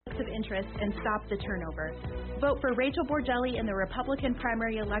of interest and stop the turnover. Vote for Rachel Borgelli in the Republican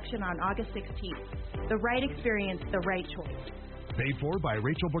primary election on August 16th. The right experience, the right choice. Paid for by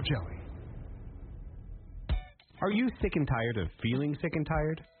Rachel Borgelli. Are you sick and tired of feeling sick and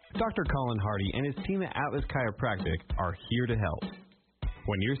tired? Dr. Colin Hardy and his team at Atlas Chiropractic are here to help.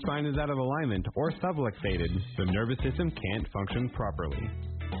 When your spine is out of alignment or subluxated, the nervous system can't function properly.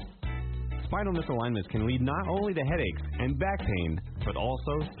 Spinal misalignments can lead not only to headaches and back pain, but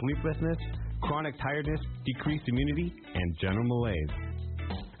also sleeplessness, chronic tiredness, decreased immunity, and general malaise.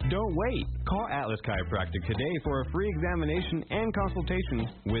 Don't wait. Call Atlas Chiropractic today for a free examination and consultation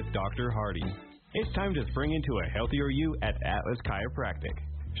with Dr. Hardy. It's time to spring into a healthier you at Atlas Chiropractic,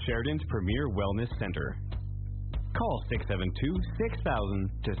 Sheridan's premier wellness center. Call 672-6000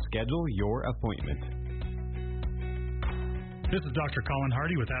 to schedule your appointment. This is Dr. Colin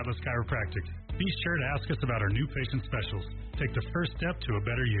Hardy with Atlas Chiropractic. Be sure to ask us about our new patient specials. Take the first step to a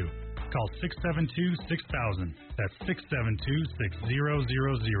better you. Call 672-6000. That's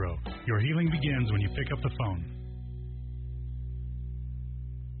 672-6000. Your healing begins when you pick up the phone.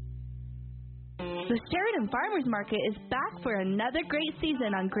 The Sheridan Farmers Market is back for another great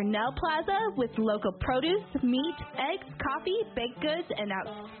season on Grinnell Plaza with local produce, meat, eggs, coffee, baked goods, and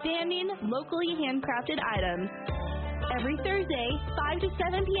outstanding locally handcrafted items. Every Thursday, 5 to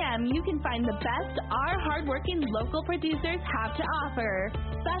 7 p.m., you can find the best our hardworking local producers have to offer.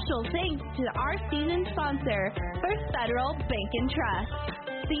 Special thanks to our season sponsor, First Federal Bank and Trust.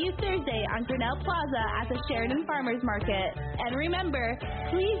 See you Thursday on Grinnell Plaza at the Sheridan Farmers Market. And remember,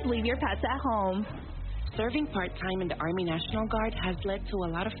 please leave your pets at home. Serving part-time in the Army National Guard has led to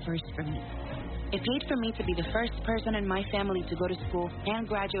a lot of firsts for me. It paid for me to be the first person in my family to go to school and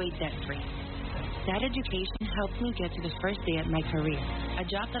graduate debt-free. That education helped me get to the first day at my career, a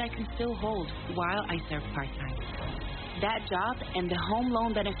job that I can still hold while I serve part-time. That job and the home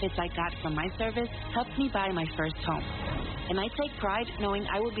loan benefits I got from my service helped me buy my first home. And I take pride knowing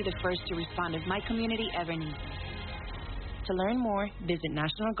I will be the first to respond if my community ever needs me. To learn more, visit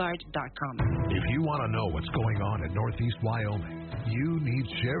NationalGuard.com. If you want to know what's going on in Northeast Wyoming, you need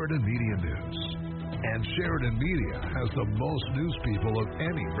Sheridan Media News. And Sheridan Media has the most news people of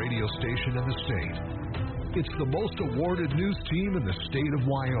any radio station in the state. It's the most awarded news team in the state of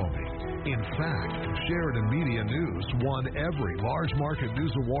Wyoming. In fact, Sheridan Media News won every large market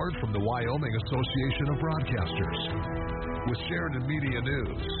news award from the Wyoming Association of Broadcasters. With Sheridan Media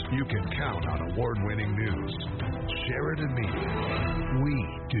News, you can count on award-winning news. Sheridan Media. We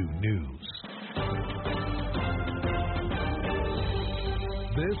do news.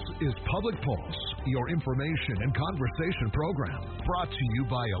 This is Public Pulse, your information and conversation program, brought to you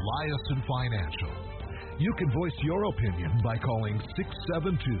by Eliason Financial. You can voice your opinion by calling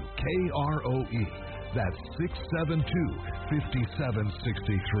 672-KROE. That's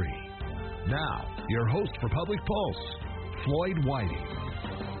 672-5763. Now, your host for Public Pulse, Floyd Whiting.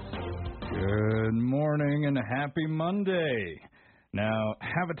 Good morning and happy Monday. Now,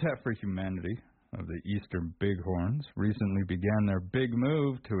 Habitat for Humanity of the Eastern Bighorns recently began their big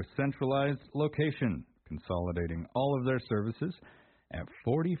move to a centralized location, consolidating all of their services at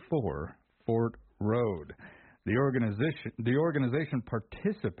 44 Fort Road. The organization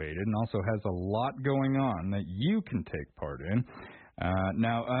participated and also has a lot going on that you can take part in.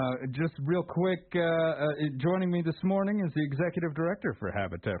 Just real quick, joining me this morning is the Executive Director for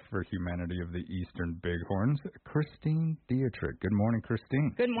Habitat for Humanity of the Eastern Bighorns, Christine Dietrich. Good morning,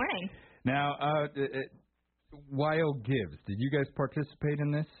 Christine. Good morning. Now, WYO Gives, did you guys participate in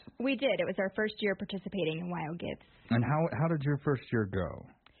this? We did. It was our first year participating in WYO Gives. And how did your first year go?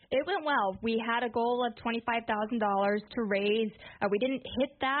 It went well. We had a goal of $25,000 to raise. We didn't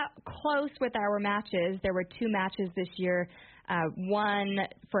hit that close with our matches. There were two matches this year. One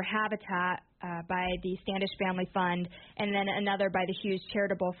for Habitat by the Standish Family Fund, and then another by the Hughes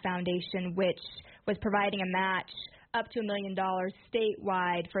Charitable Foundation, which was providing a match up to $1 million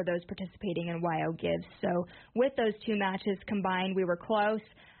statewide for those participating in WYO Gives. So with those two matches combined, we were close.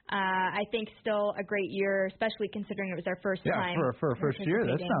 I think still a great year, especially considering it was our first time. Yeah, for a first year,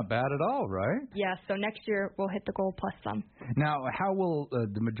 that's not bad at all, right? Yeah, so next year we'll hit the goal plus some. Now, how will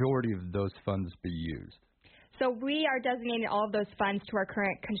the majority of those funds be used? So we are designating all of those funds to our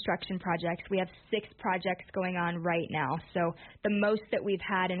current construction projects. We have 6 projects going on right now, so the most that we've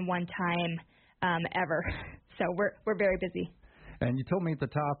had in one time ever. So we're very busy. And you told me at the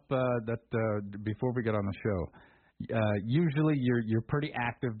top that before we get on the show, usually you're pretty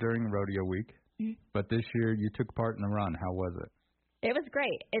active during rodeo week, but this year you took part in the run. How was it? It was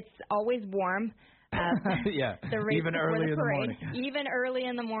great. It's always warm. Yeah, even early in the morning. Even early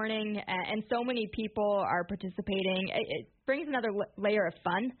in the morning, and so many people are participating. It brings another layer of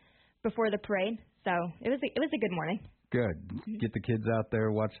fun before the parade. So it was a good morning. Good. Get the kids out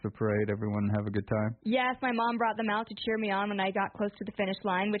there, watch the parade, everyone have a good time? Yes, my mom brought them out to cheer me on when I got close to the finish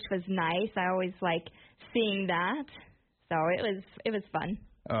line, which was nice. I always like seeing that. So it was fun.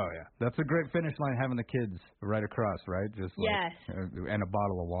 Oh, yeah. That's a great finish line, having the kids right across, right? Just yes. And a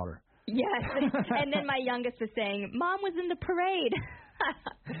bottle of water. Yes. And then my youngest was saying, Mom was in the parade.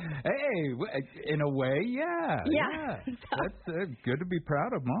 Hey, in a way, yeah. Yeah. That's good to be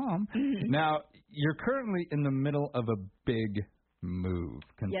proud of, Mom. Mm-hmm. Now, you're currently in the middle of a big move,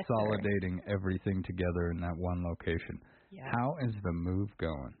 consolidating everything together in that one location. Yeah. How is the move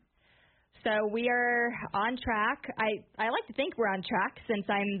going? So we are on track. I like to think we're on track since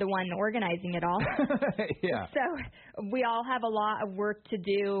I'm the one organizing it all. Yeah. So we all have a lot of work to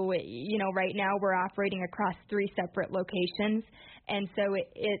do. You know, right now we're operating across 3 separate locations, and so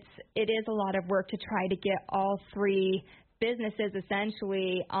it is a lot of work to try to get all 3 businesses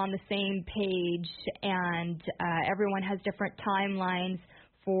essentially on the same page, and everyone has different timelines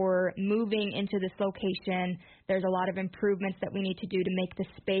for moving into this location. There's a lot of improvements that we need to do to make the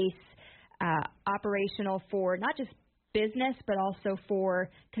space operational for not just business, but also for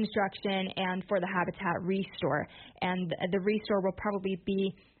construction and for the Habitat Restore. And the Restore will probably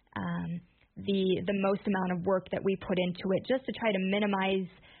be the most amount of work that we put into it, just to try to minimize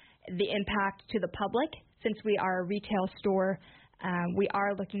the impact to the public. Since we are a retail store, we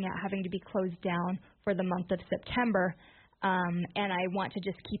are looking at having to be closed down for the month of September, and I want to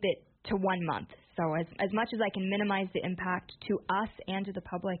just keep it to 1 month. So as much as I can minimize the impact to us and to the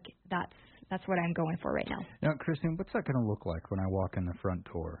public, that's what I'm going for right now. Now, Christine, what's that going to look like when I walk in the front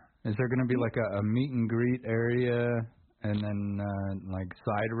door? Is there going to be like a meet and greet area and then like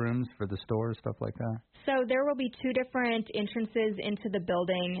side rooms for the store, stuff like that? So there will be 2 different entrances into the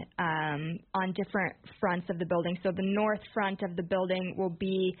building on different fronts of the building. So the north front of the building will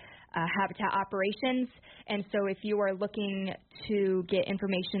be Habitat Operations, and so if you are looking to get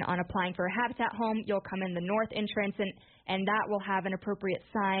information on applying for a Habitat home, you'll come in the north entrance, and that will have an appropriate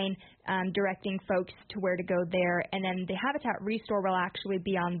sign directing folks to where to go there. And then the Habitat Restore will actually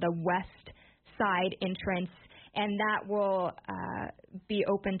be on the west side entrance, and that will be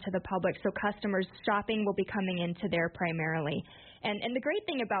open to the public. So customers shopping will be coming into there primarily. And the great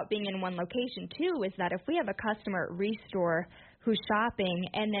thing about being in one location, too, is that if we have a customer at Restore who's shopping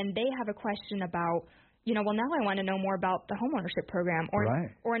and then they have a question about, you know, well, now I want to know more about the homeownership program,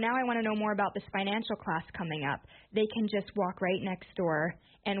 or now I want to know more about this financial class coming up, they can just walk right next door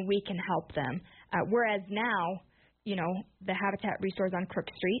and we can help them. Whereas now, you know, the Habitat Restore is on Crook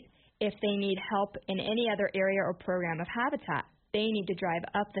Street. If they need help in any other area or program of Habitat, they need to drive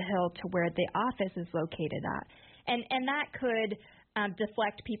up the hill to where the office is located at. And that could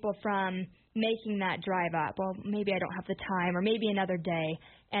deflect people from making that drive up. Well, maybe I don't have the time, or maybe another day.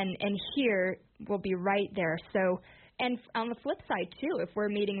 And here we'll be right there. So, and on the flip side too, if we're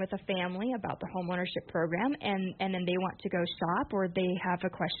meeting with a family about the homeownership program, and then they want to go shop, or they have a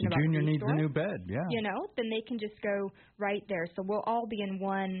question about Junior needs a new bed, yeah. You know, then they can just go right there. So we'll all be in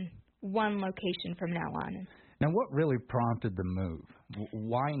one location from now on. Now, what really prompted the move?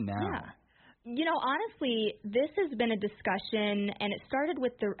 Why now? Yeah. You know, honestly, this has been a discussion, and it started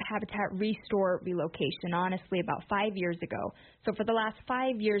with the Habitat Restore relocation, honestly, about 5 years ago. So for the last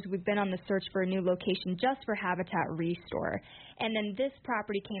 5 years, we've been on the search for a new location just for Habitat Restore. And then this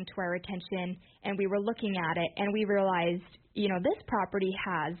property came to our attention, and we were looking at it, and we realized, you know, this property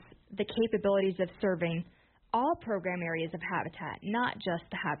has the capabilities of serving all program areas of Habitat, not just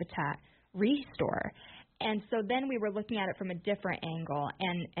the Habitat Restore. And so then we were looking at it from a different angle,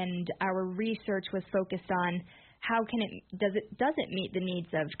 and our research was focused on how can does it meet the needs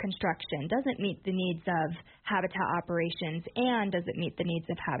of construction, does it meet the needs of Habitat Operations, and does it meet the needs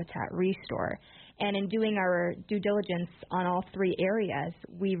of Habitat Restore? And in doing our due diligence on all 3 areas,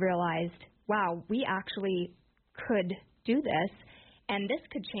 we realized, wow, we actually could do this, and this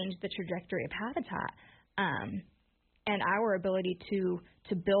could change the trajectory of Habitat. And our ability to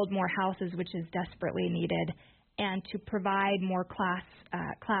build more houses, which is desperately needed, and to provide more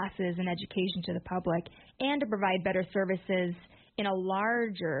classes and education to the public, and to provide better services in a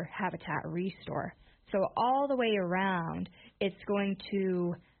larger Habitat Restore. So all the way around, it's going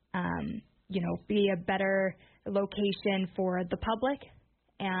to, you know, be a better location for the public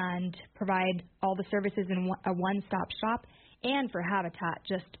and provide all the services in a one-stop shop, and for Habitat,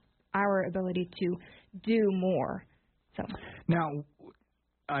 just our ability to do more. So now,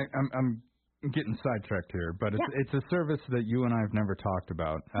 I'm getting sidetracked here, but it's a service that you and I have never talked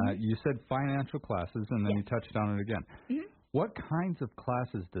about. You said financial classes, and then you touched on it again. Mm-hmm. What kinds of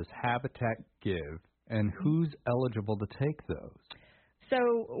classes does Habitat give, and who's eligible to take those?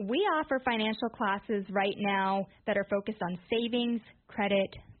 So we offer financial classes right now that are focused on savings, credit,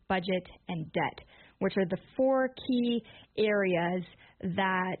 budget, and debt, which are the 4 key areas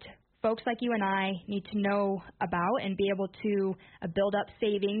that folks like you and I need to know about and be able to build up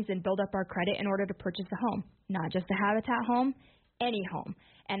savings and build up our credit in order to purchase a home, not just a Habitat home, any home.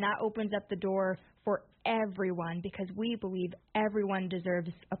 And that opens up the door for everyone because we believe everyone deserves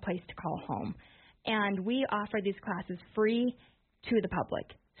a place to call home. And we offer these classes free to the public.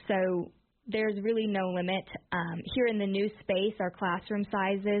 So there's really no limit. Here in the new space, our classroom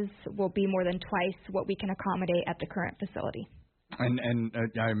sizes will be more than twice what we can accommodate at the current facility. And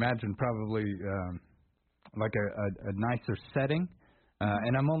I imagine probably like a nicer setting.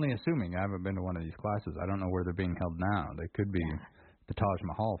 And I'm only assuming. I haven't been to one of these classes. I don't know where they're being held now. They could be the Taj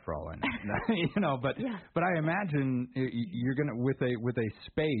Mahal for all I know. But I imagine you're gonna with a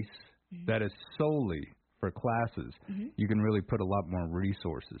space that is solely for classes, you can really put a lot more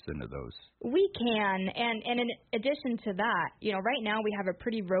resources into those. We can, and in addition to that, right now we have a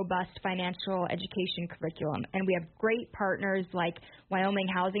pretty robust financial education curriculum, and we have great partners like Wyoming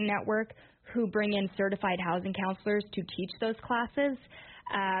Housing Network who bring in certified housing counselors to teach those classes.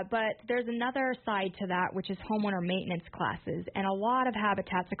 But there's another side to that, which is homeowner maintenance classes, and a lot of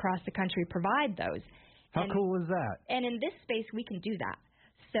habitats across the country provide those. How cool is that? And in this space, we can do that.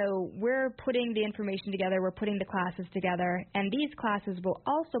 So we're putting the information together, we're putting the classes together, and these classes will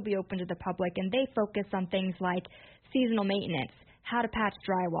also be open to the public, and they focus on things like seasonal maintenance, how to patch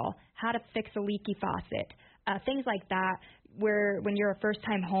drywall, how to fix a leaky faucet, things like that, where when you're a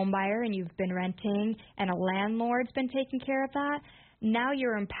first-time home buyer and you've been renting and a landlord's been taking care of that, now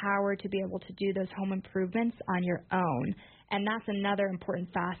you're empowered to be able to do those home improvements on your own. And that's another important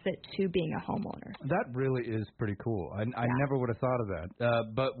facet to being a homeowner. That really is pretty cool. I never would have thought of that.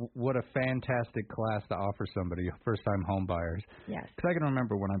 But what a fantastic class to offer somebody, first-time home buyers. Yes. Because I can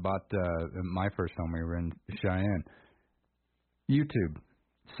remember when I bought my first home, we were in Cheyenne. YouTube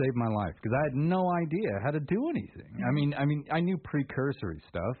saved my life because I had no idea how to do anything. I mean, I knew precursory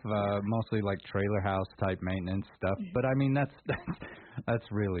stuff, mostly like trailer house type maintenance stuff. But I mean, that's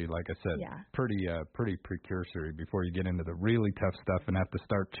really, like I said, pretty precursory before you get into the really tough stuff and have to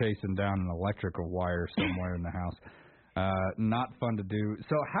start chasing down an electrical wire somewhere in the house. Not fun to do.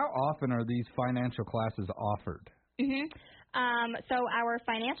 So, how often are these financial classes offered? So our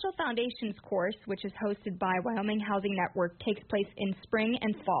Financial Foundations course, which is hosted by Wyoming Housing Network, takes place in spring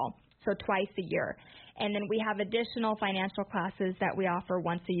and fall, so twice a year. And then we have additional financial classes that we offer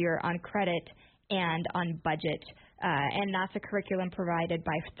once a year on credit and on budget, and that's a curriculum provided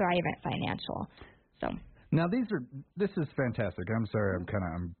by Thrivent Financial. So now this is fantastic. I'm sorry,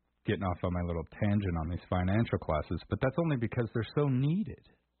 I'm getting off on my little tangent on these financial classes, but that's only because they're so needed.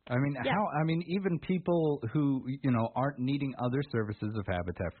 I mean, even people who, aren't needing other services of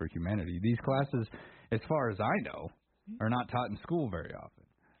Habitat for Humanity, these classes, as far as I know, are not taught in school very often.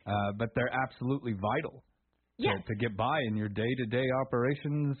 But they're absolutely vital to get by in your day-to-day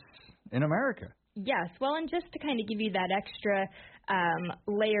operations in America. Yes. Well, and just to kind of give you that extra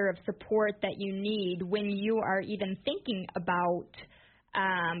layer of support that you need when you are even thinking about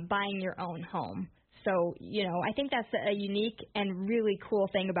buying your own home. So, I think that's a unique and really cool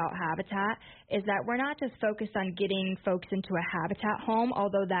thing about Habitat is that we're not just focused on getting folks into a Habitat home,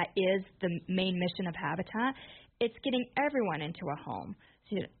 although that is the main mission of Habitat. It's getting everyone into a home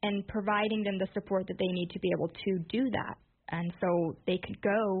and providing them the support that they need to be able to do that. And so they could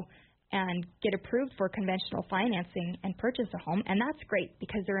go and get approved for conventional financing and purchase a home, and that's great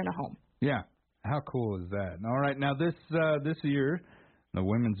because they're in a home. Yeah. How cool is that? All right. Now, this year, the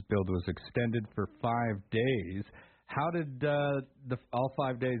women's build was extended for 5 days. How did all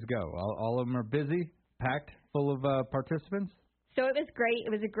 5 days go? All of them are busy, packed, full of participants? So it was great. It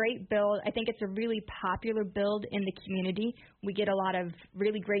was a great build. I think it's a really popular build in the community. We get a lot of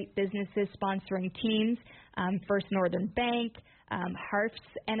really great businesses sponsoring teams, First Northern Bank, Harfs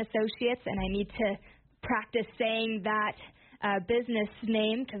and Associates, and I need to practice saying that business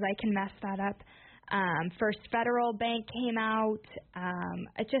name because I can mess that up. First Federal Bank came out,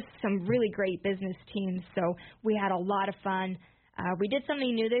 just some really great business teams, so we had a lot of fun. We did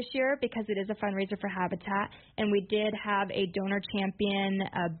something new this year because it is a fundraiser for Habitat, and we did have a Donor Champion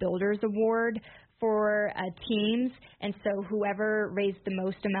Builders Award for teams, and so whoever raised the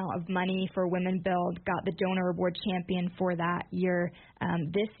most amount of money for Women Build got the Donor Award Champion for that year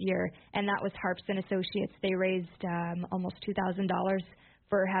this year, and that was Harps and Associates. They raised almost $2,000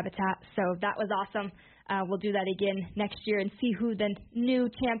 for Habitat, so that was awesome. We'll do that again next year and see who the new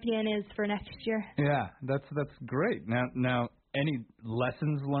champion is for next year. Yeah, that's great. Now, any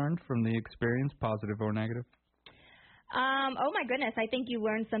lessons learned from the experience, positive or negative? Oh, my goodness. I think you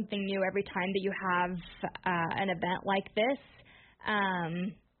learn something new every time that you have an event like this.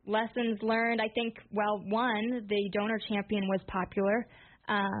 Lessons learned, I think, well, one, the donor champion was popular.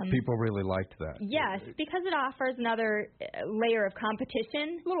 People really liked that. Yes, because it offers another layer of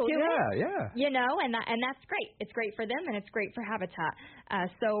competition. Yeah. You know, and that's great. It's great for them, and it's great for Habitat.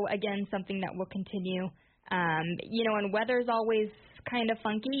 So, again, something that will continue. You know, and weather's always kind of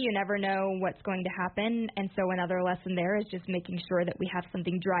funky. You never know what's going to happen. And so another lesson there is just making sure that we have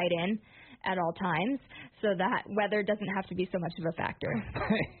something dried in at all times so that weather doesn't have to be so much of a factor.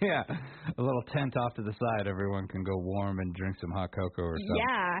 Yeah, a little tent off to the side. Everyone can go warm and drink some hot cocoa or something.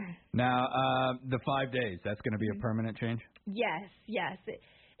 Yeah. Now, the 5 days, that's going to be a permanent change? Yes.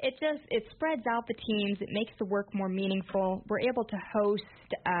 It spreads out the teams. It makes the work more meaningful. We're able to host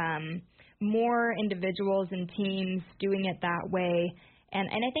more individuals and teams doing it that way. And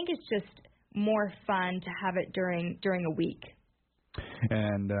I think it's just more fun to have it during a week.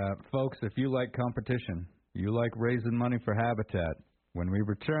 And, folks, if you like competition, you like raising money for Habitat, when we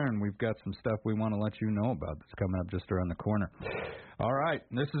return, we've got some stuff we want to let you know about that's coming up just around the corner. All right,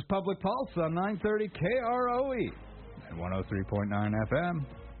 this is Public Pulse on 930 KROE and 103.9 FM,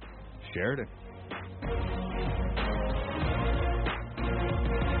 Sheridan.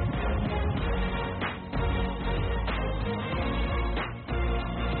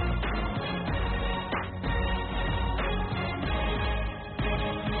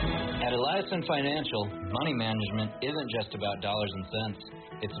 At Eliason Financial, money management isn't just about dollars and cents.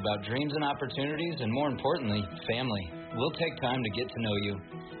 It's about dreams and opportunities, and more importantly, family. We'll take time to get to know you.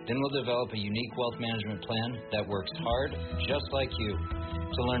 Then we'll develop a unique wealth management plan that works hard, just like you.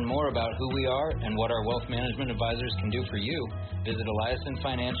 To learn more about who we are and what our wealth management advisors can do for you, visit Eliason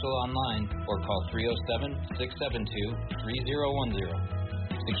Financial online or call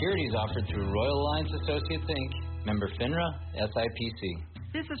 307-672-3010. Securities offered through Royal Alliance Associates, Inc., member FINRA, SIPC.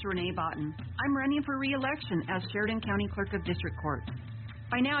 This is Renee Botten. I'm running for re-election as Sheridan County Clerk of District Court.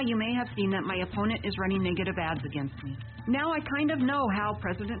 By now, you may have seen that my opponent is running negative ads against me. Now I kind of know how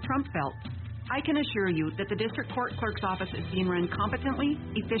President Trump felt. I can assure you that the District Court Clerk's office is being run competently,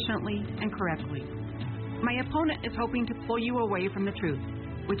 efficiently, and correctly. My opponent is hoping to pull you away from the truth,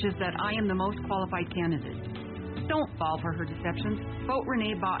 which is that I am the most qualified candidate. Don't fall for her deceptions. Vote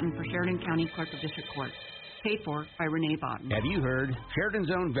Renee Botten for Sheridan County Clerk of District Court. Paid for by Renee Botten. Have you heard? Sheridan's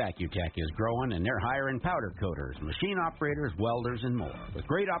own Vacutech is growing, and they're hiring powder coaters, machine operators, welders, and more. With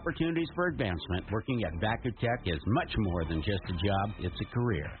great opportunities for advancement, working at Vacutech is much more than just a job, it's a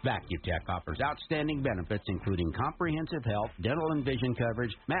career. Vacutech offers outstanding benefits, including comprehensive health, dental and vision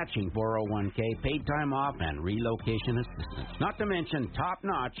coverage, matching 401k, paid time off, and relocation assistance. Not to mention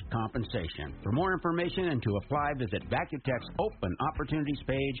top-notch compensation. For more information and to apply, visit Vacutech's open opportunities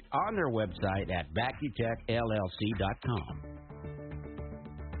page on their website at VacutechLLC.com.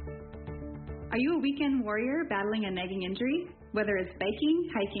 Are you a weekend warrior battling a nagging injury? Whether it's biking,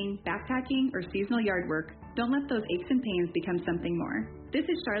 hiking, backpacking, or seasonal yard work, don't let those aches and pains become something more. This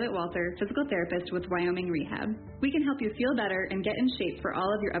is Charlotte Walter, physical therapist with Wyoming Rehab. We can help you feel better and get in shape for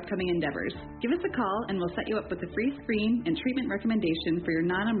all of your upcoming endeavors. Give us a call and we'll set you up with a free screen and treatment recommendation for your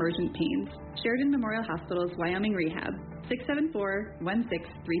non-emergent pains. Sheridan Memorial Hospital's Wyoming Rehab,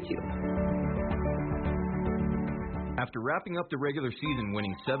 674-1632. After wrapping up the regular season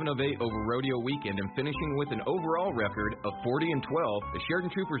winning 7 of 8 over Rodeo Weekend and finishing with an overall record of 40-12, the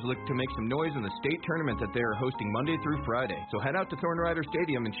Sheridan Troopers look to make some noise in the state tournament that they are hosting Monday through Friday. So head out to Thornrider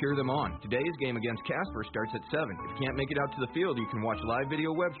Stadium and cheer them on. Today's game against Casper starts at 7. If you can't make it out to the field, you can watch live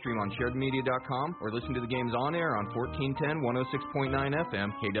video web stream on SheridanMedia.com or listen to the games on air on 1410 106.9 FM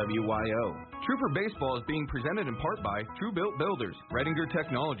KWYO. Trooper Baseball is being presented in part by True Built Builders, Redinger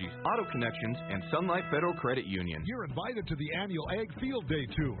Technologies, Auto Connections, and Sunlight Federal Credit Union. You're invited to the annual Ag Field Day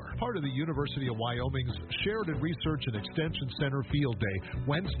Tour, part of the University of Wyoming's Sheridan Research and Extension Center Field Day,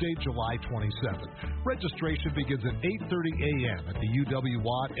 Wednesday, July 27th. Registration begins at 8:30 a.m. at the UW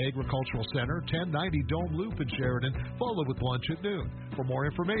Watt Agricultural Center, 1090 Dome Loop in Sheridan, followed with lunch at noon. For more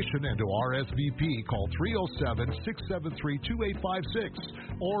information and to RSVP, call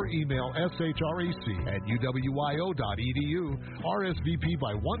 307-673-2856 or email shrec@uwyo.edu. RSVP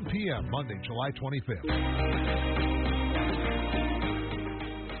by 1 p.m. Monday, July 25th.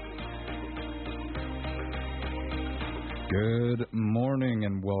 Good morning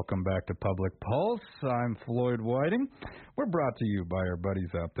and welcome back to Public Pulse. I'm Floyd Whiting. We're brought to you by our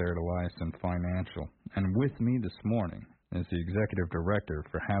buddies out there at Eliason Financial. And with me this morning is the Executive Director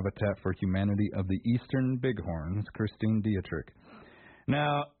for Habitat for Humanity of the Eastern Bighorns, Christine Dietrich.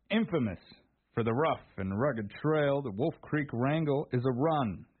 Now, infamous for the rough and rugged trail, the Wolf Creek Wrangle is a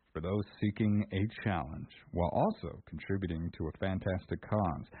run for those seeking a challenge while also contributing to a fantastic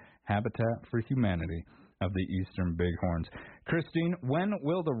cause, Habitat for Humanity of the Eastern Bighorns. Christine, when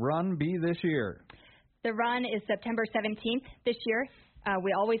will the run be this year? The run is September 17th this year.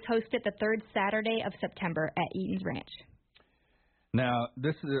 We always host it the third Saturday of September at Eaton's Ranch. Now,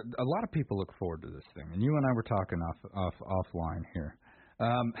 this is a lot of people look forward to this thing, and you and I were talking offline here.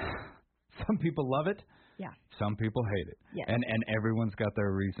 Some people love it. Yeah. Some people hate it. Yes. And everyone's got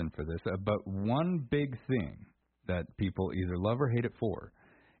their reason for this. But one big thing that people either love or hate it for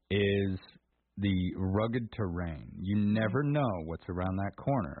is the rugged terrain. You never know what's around that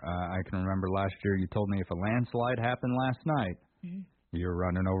corner. I can remember last year you told me if a landslide happened last night, you're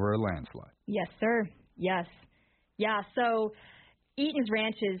running over a landslide. Yes, sir. Yes. Yeah, so Eaton's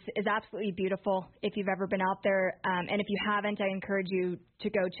Ranch is absolutely beautiful if you've ever been out there. And if you haven't, I encourage you to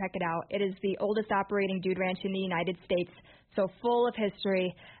go check it out. It is the oldest operating dude ranch in the United States, so full of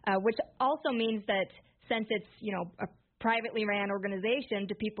history, which also means that since it's, a privately ran organization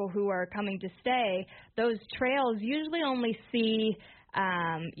to people who are coming to stay, those trails usually only see,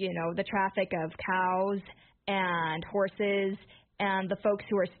 the traffic of cows and horses and the folks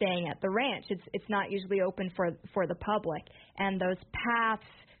who are staying at the ranch. It's not usually open for the public. And those paths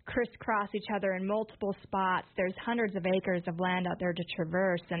crisscross each other in multiple spots. There's hundreds of acres of land out there to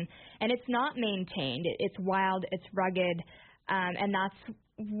traverse, and it's not maintained. It's wild, it's rugged, and that's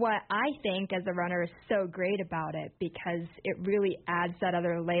what I think as a runner is so great about it, because it really adds that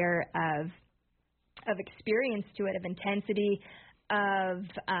other layer of experience to it, of intensity, of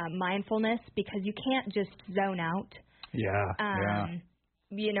mindfulness, because you can't just zone out. Yeah. And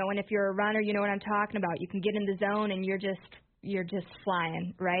if you're a runner, you know what I'm talking about. You can get in the zone and you're just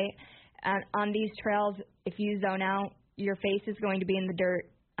flying, right? On these trails, if you zone out, your face is going to be in the dirt.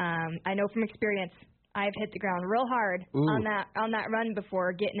 I know from experience. I've hit the ground real hard on that run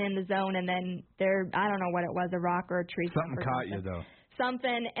before, getting in the zone, and then I don't know what it was, a rock or a tree. Something caught you though.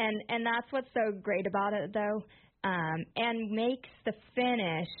 Something, and that's what's so great about it though, and makes the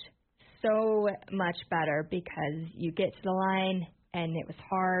finish so much better, because you get to the line and it was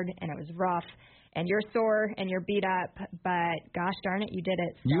hard and it was rough and you're sore and you're beat up, but gosh darn it, you did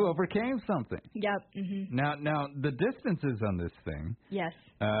it. So. You overcame something. Yep. Mm-hmm. Now the distances on this thing. Yes.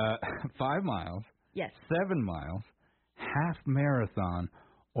 5 miles. Yes. 7 miles, half marathon,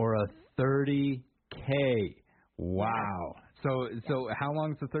 or a 30K. Wow. So how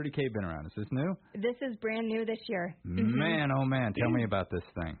long has the 30K been around? Is this new? This is brand new this year. Man, oh man, tell me about this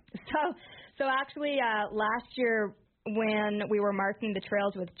thing. So actually, last year when we were marking the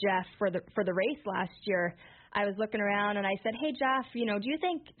trails with Jeff for the race last year, I was looking around and I said, "Hey Jeff, do you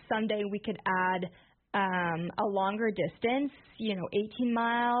think someday we could add a longer distance, 18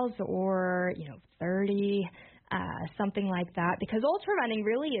 miles or 30, something like that, because ultra running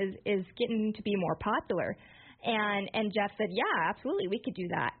really is getting to be more popular." And Jeff said, "Yeah, absolutely, we could do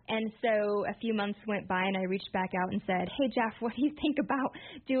that." And so a few months went by, and I reached back out and said, "Hey Jeff, what do you think about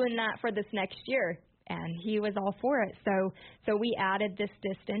doing that for this next year?" And he was all for it. So we added this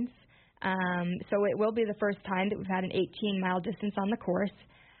distance. So it will be the first time that we've had an 18-mile distance on the course.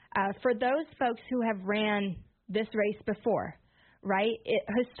 For those folks who have ran this race before, right,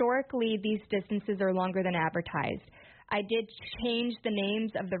 historically these distances are longer than advertised. I did change the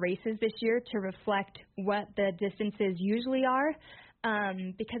names of the races this year to reflect what the distances usually are,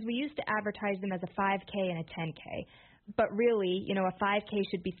 because we used to advertise them as a 5K and a 10K. But really, a 5K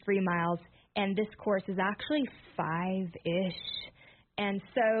should be 3 miles, and this course is actually 5-ish. And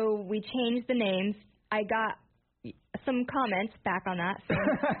so we changed the names. I got some comments back on that,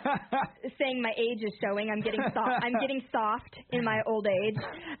 saying my age is showing. I'm getting soft. I'm getting soft in my old age,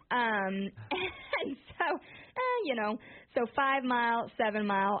 and so so 5 mile, 7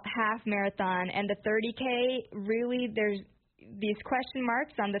 mile, half marathon, and the 30K. Really, there's these question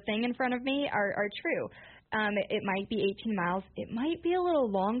marks on the thing in front of me are true. It might be 18 miles. It might be a little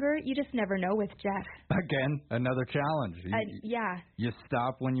longer. You just never know with Jeff. Again, another challenge. Yeah. You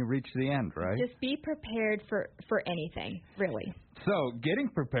stop when you reach the end, right? Just be prepared for anything, really. So, getting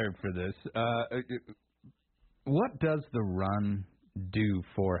prepared for this, what does the run do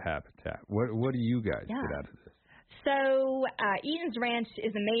for Habitat? What do you guys get out of this? So, Eaton's Ranch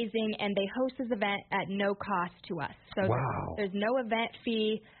is amazing, and they host this event at no cost to us. So wow. There's no event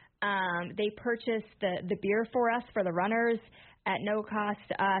fee. They purchase the beer for us, for the runners, at no cost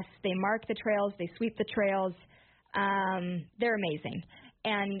to us. They mark the trails. They sweep the trails. They're amazing.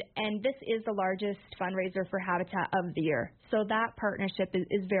 And this is the largest fundraiser for Habitat of the year. So that partnership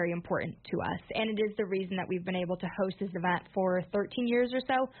is very important to us. And it is the reason that we've been able to host this event for 13 years or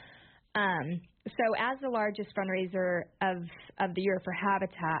so. So as the largest fundraiser of the year for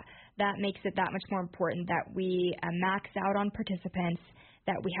Habitat, that makes it that much more important that we max out on participants,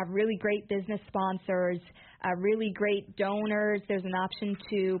 that we have really great business sponsors, really great donors. There's an option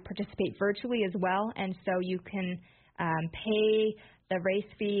to participate virtually as well, and so you can pay the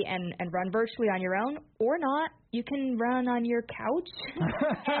race fee and run virtually on your own, or not. You can run on your couch.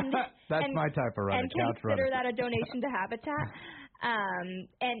 That's my type of runner, couch runner. And consider that a donation to Habitat.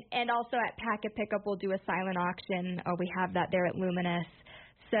 And also at Packet Pickup, we'll do a silent auction. We have that there at Luminous.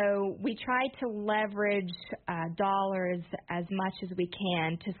 So we try to leverage dollars as much as we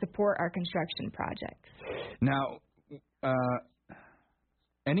can to support our construction projects. Now,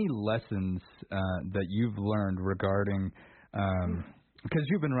 any lessons that you've learned regarding, because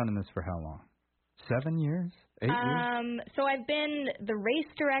you've been running this for how long? 7 years? 8 years? So I've been the race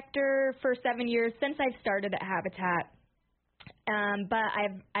director for 7 years since I've started at Habitat. But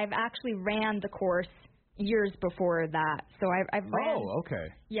I've actually ran the course years before that. So I've ran. Oh, okay.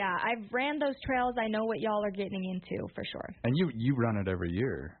 Yeah, I've ran those trails. I know what y'all are getting into for sure. And you run it every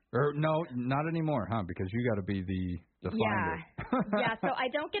year. Or no, not anymore, huh? Because you got to be the finder. Yeah, so I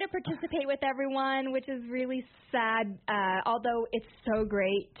don't get to participate with everyone, which is really sad. Although it's so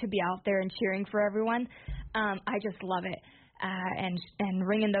great to be out there and cheering for everyone. I just love it. And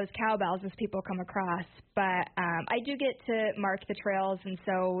ringing those cowbells as people come across. But I do get to mark the trails, and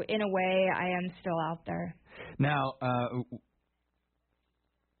so in a way, I am still out there. Now,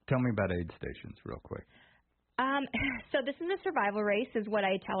 tell me about aid stations real quick. So this is a survival race, is what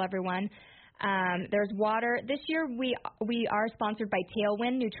I tell everyone. There's water. This year we are sponsored by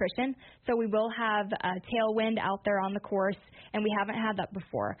Tailwind Nutrition, so we will have Tailwind out there on the course, and we haven't had that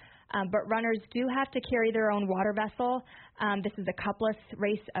before. But runners do have to carry their own water vessel. This is a cupless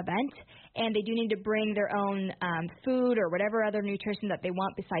race event, and they do need to bring their own food or whatever other nutrition that they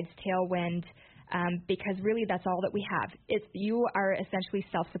want besides Tailwind, because really that's all that we have. You are essentially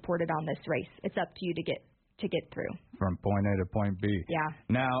self-supported on this race. It's up to you to get through. From point A to point B. Yeah.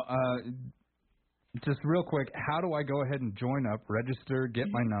 Now, just real quick, how do I go ahead and join up, register,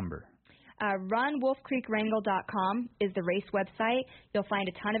 get my number? RunWolfCreekWrangell.com is the race website. You'll find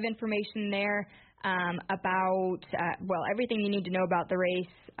a ton of information there about, everything you need to know about the race.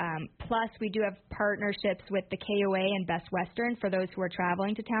 Plus, we do have partnerships with the KOA and Best Western for those who are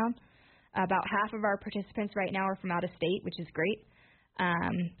traveling to town. About half of our participants right now are from out of state, which is great.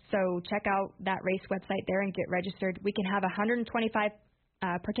 So check out that race website there and get registered. We can have 125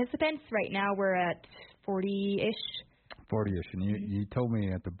 participants. Right now we're at 40-ish. 40-ish. And you told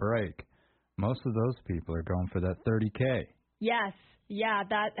me at the break, most of those people are going for that 30K. Yes. Yeah,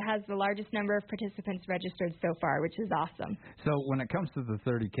 that has the largest number of participants registered so far, which is awesome. So when it comes to the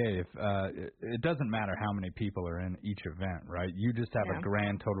 30K, it doesn't matter how many people are in each event, right? You just have a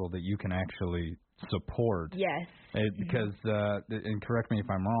grand total that you can actually support. Yes. Because, and correct me if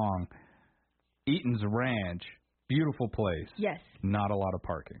I'm wrong, Eaton's Ranch, beautiful place. Yes. Not a lot of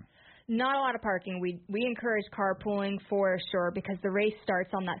parking. Not a lot of parking. We encourage carpooling for sure, because the race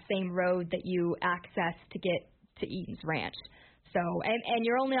starts on that same road that you access to get to Eaton's Ranch. So, and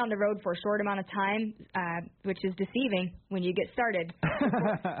you're only on the road for a short amount of time, which is deceiving when you get started.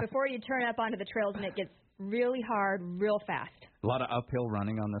 before you turn up onto the trails, and it gets really hard real fast. A lot of uphill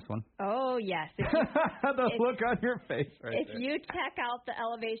running on this one? Oh, yes. The look on your face right there. If you check out the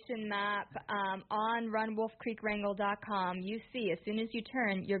elevation map on runwolfcreekwrangell.com, you see as soon as you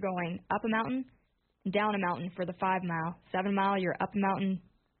turn, you're going up a mountain, down a mountain for the 5 mile. 7 mile, you're up a mountain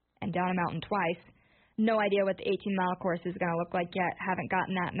and down a mountain twice. No idea what the 18-mile course is going to look like yet. Haven't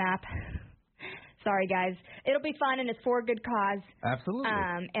gotten that map. Sorry, guys. It'll be fun, and it's for a good cause. Absolutely.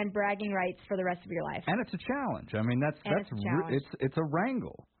 And bragging rights for the rest of your life. And it's a challenge. I mean, it's a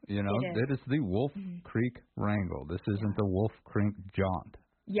wrangle. You know, it is the Wolf Creek Wrangle. This isn't the Wolf Creek Jaunt.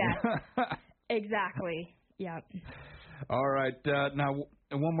 Yes. Exactly. Yep. All right. Now,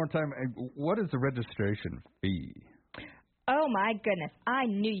 one more time. What is the registration fee? Oh my goodness! I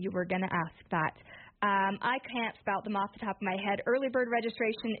knew you were going to ask that. I can't spout them off the top of my head. Early bird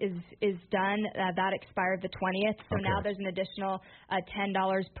registration is done. That expired the 20th, so now there's an additional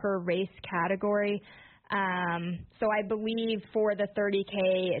 $10 per race category. So I believe for the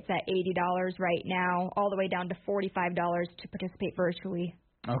 30K, it's at $80 right now, all the way down to $45 to participate virtually.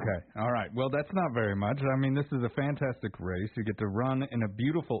 Okay, all right. Well, that's not very much. I mean, this is a fantastic race. You get to run in a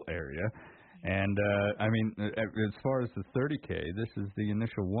beautiful area. And, I mean, as far as the 30K, this is the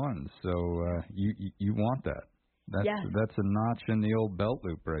initial one, so you want that. That's a notch in the old belt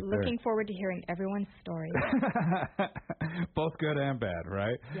loop right there. Looking forward to hearing everyone's stories. Both good and bad,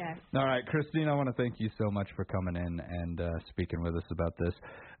 right? Yes. All right, Christine, I want to thank you so much for coming in and speaking with us about this.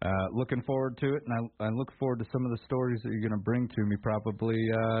 Looking forward to it, and I look forward to some of the stories that you're going to bring to me probably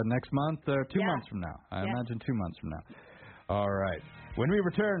next month or 2 months from now. I imagine 2 months from now. All right. When we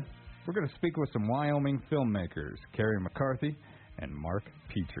return, we're going to speak with some Wyoming filmmakers, Carrie McCarthy and Mark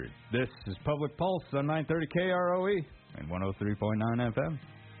Petrie. This is Public Pulse on 930 KROE and 103.9 FM.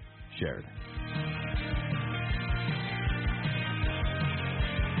 Sheridan.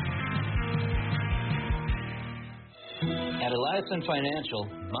 At Eliason Financial,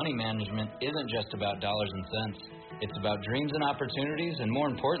 money management isn't just about dollars and cents. It's about dreams and opportunities, and more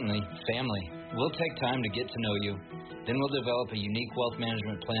importantly, family. We'll take time to get to know you. Then we'll develop a unique wealth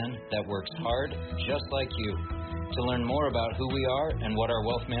management plan that works hard, just like you. To learn more about who we are and what our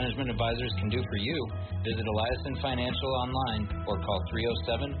wealth management advisors can do for you, visit Eliason Financial online or call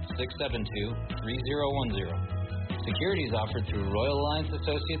 307-672-3010. Securities offered through Royal Alliance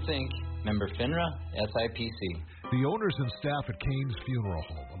Associates, Inc., member FINRA, SIPC. The owners and staff at Kane's Funeral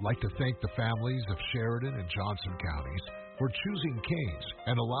Home would like to thank the families of Sheridan and Johnson counties for choosing Kane's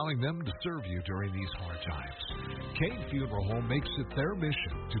and allowing them to serve you during these hard times. Kane Funeral Home makes it their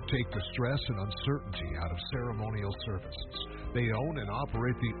mission to take the stress and uncertainty out of ceremonial services. They own and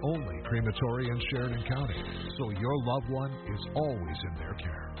operate the only crematory in Sheridan County, so your loved one is always in their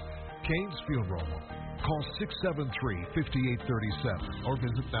care. Kane's Funeral Home. Call 673-5837 or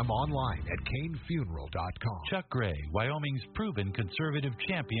visit them online at canefuneral.com. Chuck Gray, Wyoming's proven conservative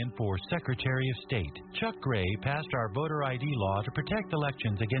champion for Secretary of State. Chuck Gray passed our voter ID law to protect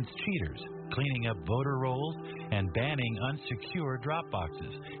elections against cheaters, cleaning up voter rolls and banning unsecured drop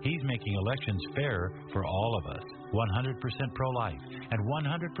boxes. He's making elections fairer for all of us. 100% pro-life and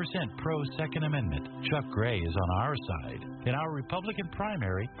 100% pro-Second Amendment. Chuck Gray is on our side. In our Republican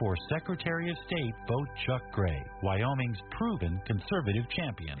primary for Secretary of State, vote Chuck Gray, Wyoming's proven conservative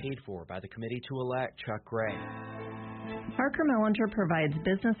champion. Paid for by the committee to elect Chuck Gray. Harker Mellinger provides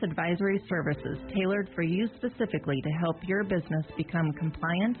business advisory services tailored for you specifically to help your business become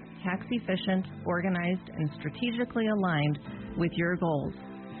compliant, tax efficient, organized, and strategically aligned with your goals.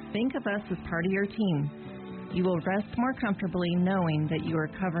 Think of us as part of your team. You will rest more comfortably knowing that you are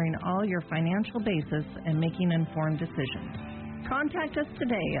covering all your financial bases and making informed decisions. Contact us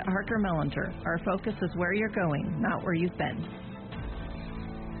today at Harker Mellinger. Our focus is where you're going, not where you've been.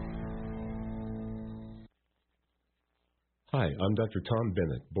 Hi, I'm Dr. Tom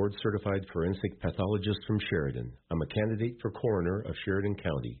Bennett, board-certified forensic pathologist from Sheridan. I'm a candidate for coroner of Sheridan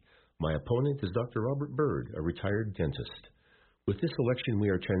County. My opponent is Dr. Robert Bird, a retired dentist. With this election, we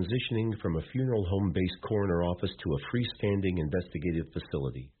are transitioning from a funeral home-based coroner office to a freestanding investigative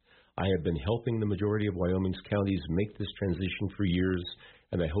facility. I have been helping the majority of Wyoming's counties make this transition for years,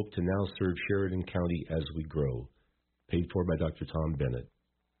 and I hope to now serve Sheridan County as we grow. Paid for by Dr. Tom Bennett.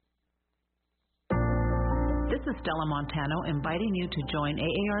 This is Stella Montano inviting you to join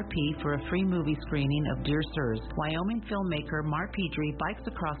AARP for a free movie screening of Dear Sirs. Wyoming filmmaker Mark Petrie bikes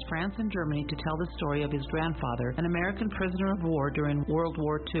across France and Germany to tell the story of his grandfather, an American prisoner of war during World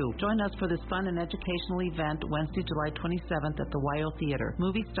War II. Join us for this fun and educational event Wednesday, July 27th at the Wyo Theater.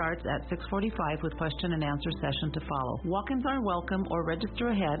 Movie starts at 6:45 with question and answer session to follow. Walk-ins are welcome or register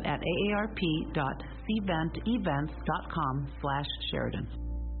ahead at aarp.cventevents.com/Sheridan.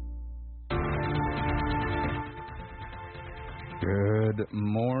 Good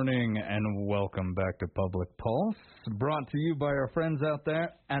morning and welcome back to Public Pulse, brought to you by our friends out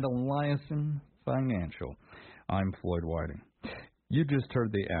there at Eliason Financial. I'm Floyd Whiting. You just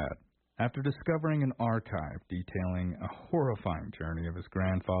heard the ad. After discovering an archive detailing a horrifying journey of his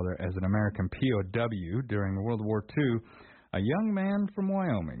grandfather as an American POW during World War II, a young man from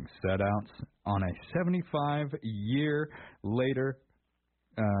Wyoming set out on a 75-year-later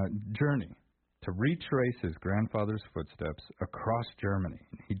journey to retrace his grandfather's footsteps across Germany.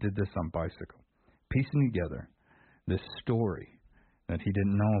 He did this on bicycle, piecing together this story that he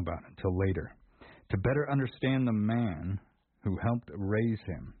didn't know about until later, to better understand the man who helped raise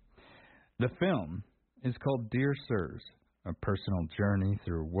him. The film is called Dear Sirs, a personal journey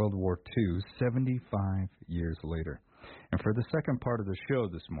through World War II 75 years later. And for the second part of the show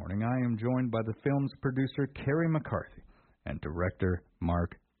this morning, I am joined by the film's producer, Carrie McCarthy, and director,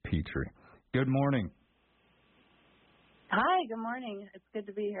 Mark Petrie. Good morning. Hi, good morning. It's good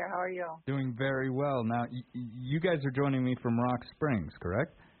to be here. How are you? Doing very well. Now, you guys are joining me from Rock Springs,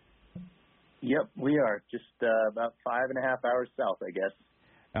 correct? Yep, we are. Just about 5.5 hours south, I guess.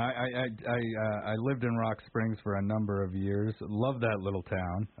 I lived in Rock Springs for a number of years. Love that little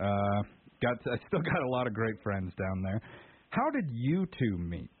town. I still got a lot of great friends down there. How did you two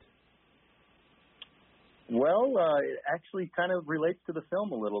meet? Well, it actually kind of relates to the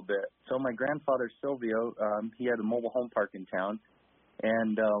film a little bit. So my grandfather, Silvio, he had a mobile home park in town.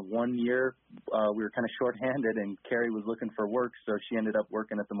 And one year we were kind of shorthanded, and Carrie was looking for work, so she ended up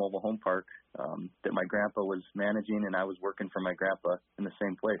working at the mobile home park that my grandpa was managing, and I was working for my grandpa in the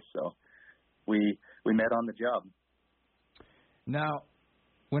same place. So we met on the job. Now,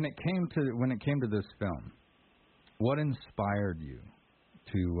 when it came to this film, what inspired you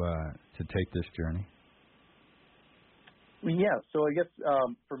to take this journey? Yeah, so I guess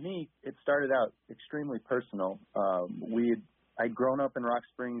for me, it started out extremely personal. I'd grown up in Rock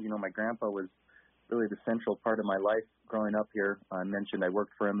Springs. You know, my grandpa was really the central part of my life growing up here. I mentioned I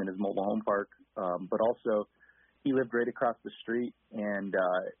worked for him in his mobile home park, but also he lived right across the street, and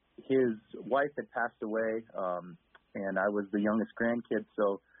his wife had passed away, and I was the youngest grandkid,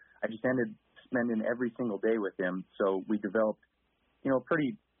 so I just ended spending every single day with him. So we developed, you know, a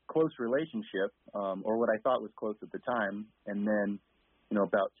pretty close relationship, or what I thought was close at the time. And then, you know,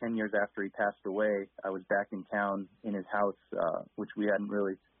 about 10 years after he passed away, I was back in town in his house, which we hadn't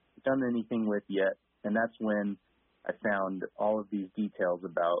really done anything with yet. And that's when I found all of these details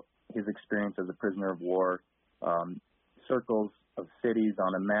about his experience as a prisoner of war, circles of cities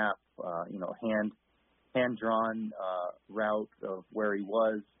on a map, you know, hand-drawn route of where he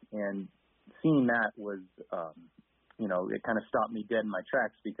was. And seeing that was, you know, it kind of stopped me dead in my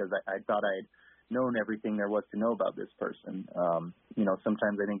tracks, because I thought I had known everything there was to know about this person. You know,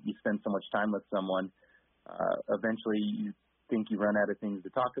 sometimes I think you spend so much time with someone, eventually you think you run out of things to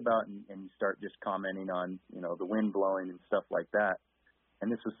talk about, and you start just commenting on, you know, the wind blowing and stuff like that.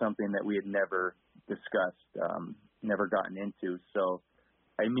 And this was something that we had never discussed, never gotten into. So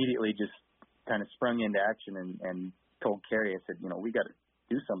I immediately just kind of sprung into action and told Carrie, I said, you know, we got to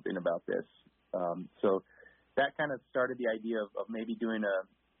do something about this. So that kind of started the idea of maybe doing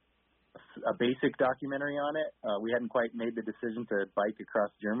a basic documentary on it. We hadn't quite made the decision to bike across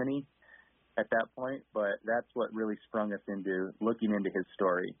Germany at that point, but that's what really sprung us into looking into his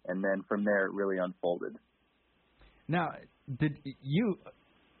story. And then from there, it really unfolded. Now, did you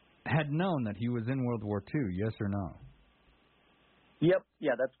had known that he was in World War II, yes or no? Yep.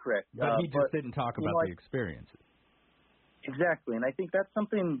 Yeah, that's correct. But he just didn't talk about the experiences. Exactly. And I think that's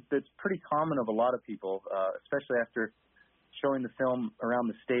something that's pretty common of a lot of people, especially after showing the film around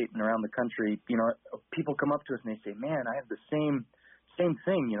the state and around the country. You know, people come up to us and they say, man, I have the same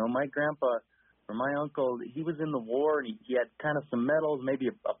thing. You know, my grandpa or my uncle, he was in the war, and he had kind of some medals, maybe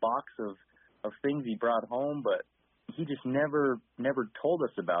a box of things he brought home, but he just never told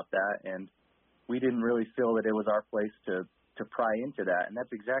us about that. And we didn't really feel that it was our place to pry into that. And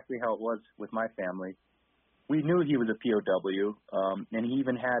that's exactly how it was with my family. We knew he was a POW, and he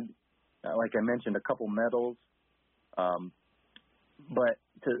even had, like I mentioned, a couple medals. But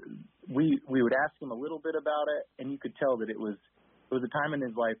we would ask him a little bit about it, and you could tell that it was a time in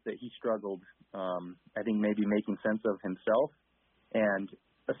his life that he struggled, I think maybe making sense of himself. And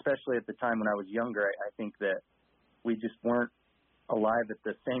especially at the time when I was younger, I think that we just weren't alive at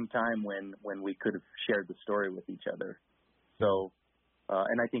the same time when we could have shared the story with each other. So,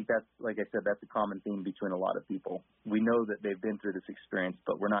 and I think that's, like I said, that's a common theme between a lot of people. We know that they've been through this experience,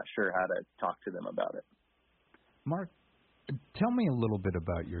 but we're not sure how to talk to them about it. Mark, tell me a little bit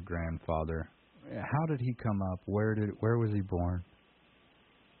about your grandfather. How did he come up? Where was he born?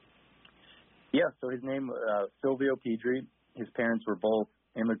 Yeah, so his name Silvio Pedri. His parents were both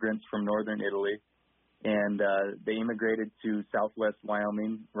immigrants from northern Italy, and they immigrated to southwest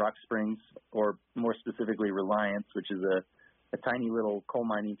Wyoming, Rock Springs, or more specifically Reliance, which is a tiny little coal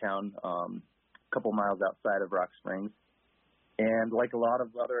mining town a couple miles outside of Rock Springs. And like a lot of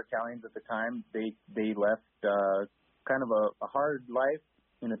other Italians at the time, they left kind of a hard life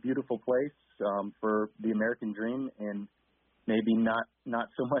in a beautiful place for the American dream, and maybe not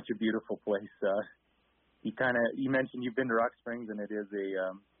so much a beautiful place. You mentioned you've been to Rock Springs, and it is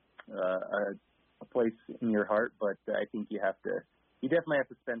a place in your heart, but I think you definitely have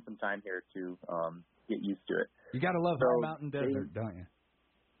to spend some time here to get used to it. You got to love our mountain desert, don't you?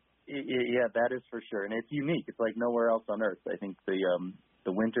 Yeah, that is for sure, and it's unique. It's like nowhere else on earth. I think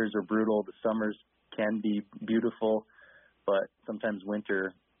the winters are brutal. The summers can be beautiful, but sometimes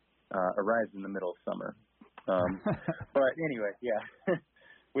winter arrives in the middle of summer. But anyway, yeah,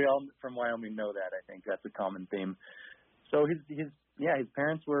 we all from Wyoming know that. I think that's a common theme. So his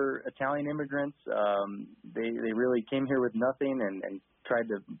parents were Italian immigrants. They really came here with nothing and tried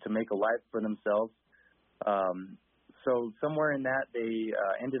to make a life for themselves. So somewhere in that, they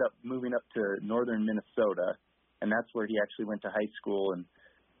ended up moving up to northern Minnesota, and that's where he actually went to high school. And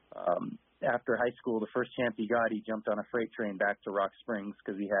after high school, the first chance he got, he jumped on a freight train back to Rock Springs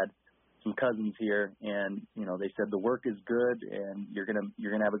because he had some cousins here, and they said the work is good and you're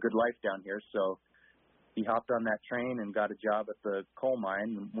gonna have a good life down here. So he hopped on that train and got a job at the coal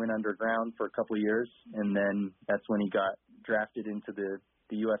mine and went underground for a couple of years, and then that's when he got drafted into the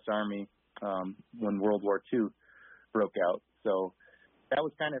U.S. Army when World War II broke out. So that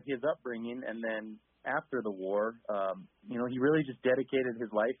was kind of his upbringing, and then after the war, he really just dedicated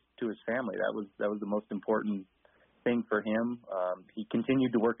his life to his family. That was the most important thing for him. He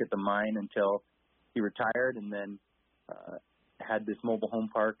continued to work at the mine until he retired, and then had this mobile home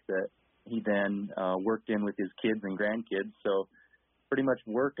park that he then worked in with his kids and grandkids. So pretty much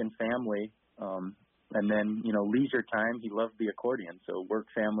work and family. And then, leisure time, he loved the accordion. So work,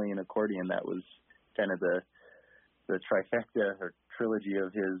 family, and accordion, that was kind of the trifecta or trilogy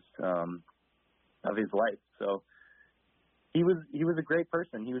of his life. So he was a great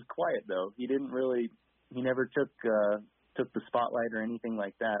person. He was quiet, though. He never took the spotlight or anything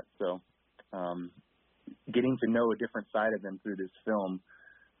like that. So getting to know a different side of him through this film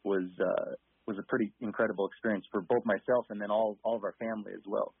was a pretty incredible experience for both myself and then all of our family as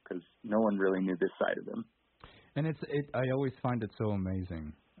well, because no one really knew this side of him. And I always find it so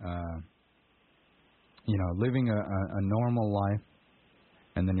amazing, living a normal life,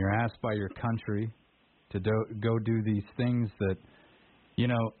 and then you're asked by your country to go do these things that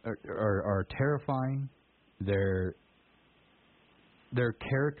are terrifying. They're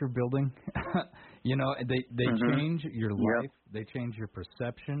character building. They change your life. Yep. They change your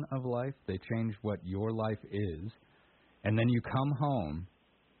perception of life. They change what your life is. And then you come home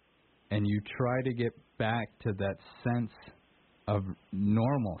and you try to get back to that sense of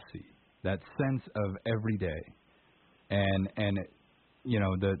normalcy, that sense of everyday. And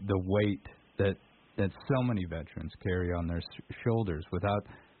the weight that so many veterans carry on their shoulders without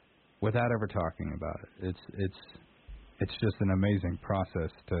ever talking about it. It's just an amazing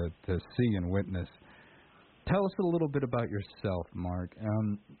process to see and witness. Tell us a little bit about yourself, Mark.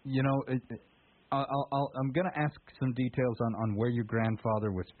 I'm going to ask some details on where your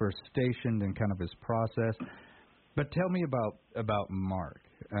grandfather was first stationed and kind of his process. But tell me about Mark.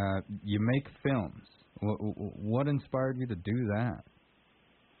 You make films. What inspired you to do that?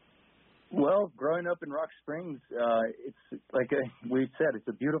 Well, growing up in Rock Springs, it's like we said, it's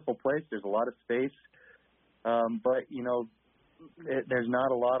a beautiful place. There's a lot of space. But, there's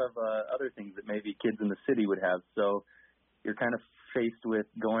not a lot of other things that maybe kids in the city would have. So you're kind of faced with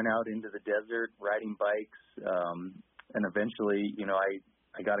going out into the desert, riding bikes. And eventually,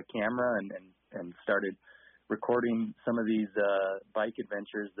 I got a camera and started recording some of these bike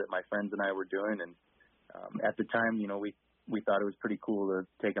adventures that my friends and I were doing. And at the time, we thought it was pretty cool to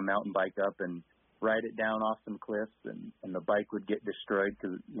take a mountain bike up and ride it down off some cliffs, and the bike would get destroyed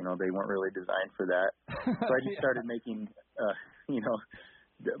because, they weren't really designed for that. So I just started making,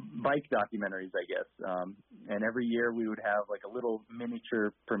 bike documentaries, I guess. And every year we would have like a little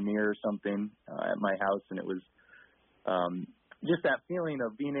miniature premiere or something at my house, and it was just that feeling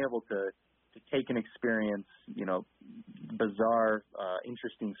of being able to take an experience, bizarre,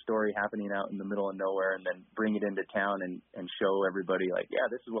 interesting story happening out in the middle of nowhere, and then bring it into town and show everybody like, yeah,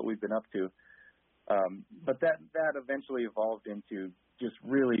 this is what we've been up to. But that eventually evolved into just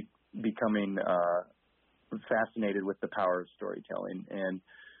really becoming fascinated with the power of storytelling. And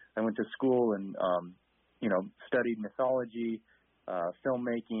I went to school and, studied mythology,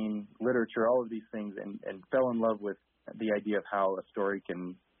 filmmaking, literature, all of these things, and fell in love with the idea of how a story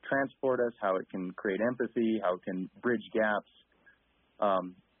can transport us, how it can create empathy, how it can bridge gaps.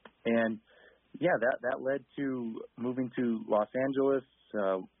 That led to moving to Los Angeles,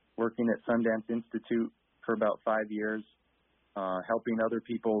 working at Sundance Institute for about 5 years, helping other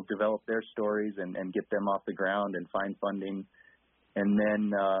people develop their stories and get them off the ground and find funding. And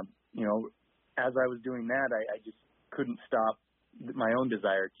then, as I was doing that, I just couldn't stop my own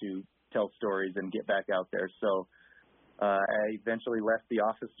desire to tell stories and get back out there. So I eventually left the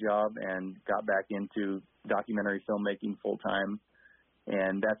office job and got back into documentary filmmaking full time.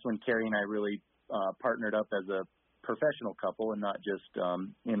 And that's when Carrie and I really partnered up as a professional couple, and not just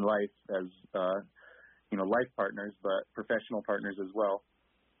in life as life partners, but professional partners as well.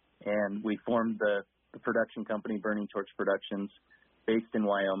 And we formed the production company Burning Torch Productions, based in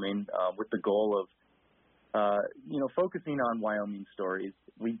Wyoming, with the goal of focusing on Wyoming stories.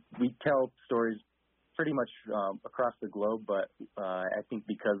 We tell stories pretty much across the globe, but I think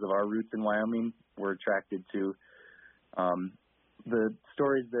because of our roots in Wyoming, we're attracted to the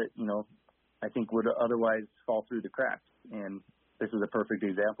stories that I think would otherwise fall through the cracks. And this is a perfect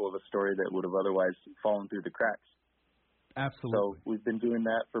example of a story that would have otherwise fallen through the cracks. Absolutely. So we've been doing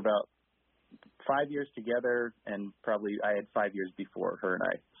that for about 5 years together, and probably I had 5 years before her and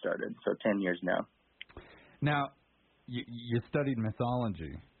I started, so 10 years now. Now, you studied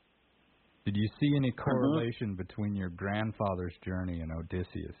mythology. Did you see any correlation between your grandfather's journey and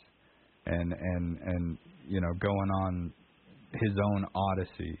Odysseus and going on his own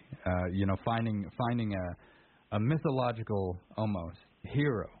odyssey, finding a mythological almost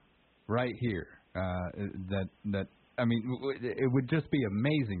hero right here, that I mean, it would just be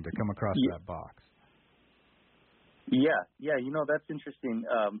amazing to come across that box. Yeah, that's interesting.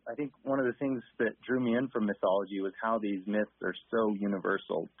 I think one of the things that drew me in from mythology was how these myths are so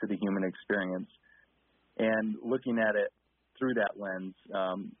universal to the human experience. And looking at it through that lens,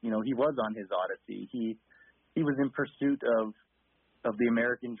 he was on his odyssey. He was in pursuit of the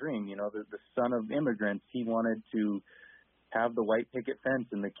American dream, the son of immigrants. He wanted to have the white picket fence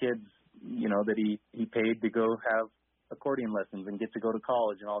and the kids, that he paid to go have accordion lessons and get to go to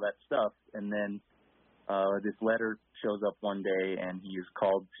college and all that stuff. And then this letter shows up one day, and he is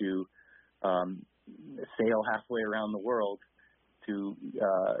called to sail halfway around the world to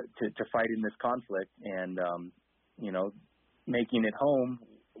fight in this conflict. And making it home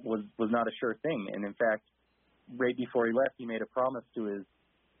was not a sure thing. And in fact, right before he left, he made a promise to his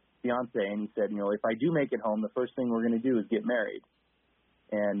fiance, and he said, if I do make it home, the first thing we're going to do is get married.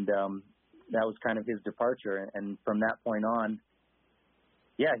 And that was kind of his departure. And from that point on,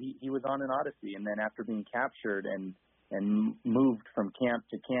 he was on an odyssey. And then after being captured and moved from camp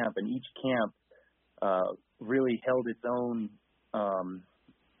to camp, and each camp really held its own,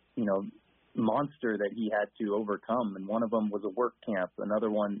 monster that he had to overcome. And one of them was a work camp. Another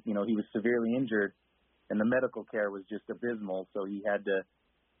one, he was severely injured, and the medical care was just abysmal. So he had to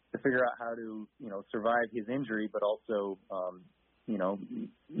figure out how to, survive his injury, but also,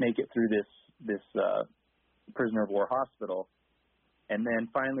 make it through this prisoner of war hospital. And then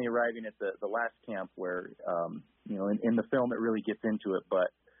finally arriving at the last camp where, in the film it really gets into it. But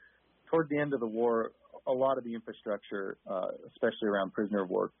toward the end of the war, a lot of the infrastructure, especially around prisoner of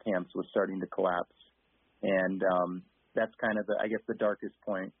war camps, was starting to collapse. And that's kind of, the darkest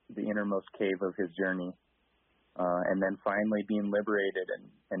point, the innermost cave of his journey. And then finally being liberated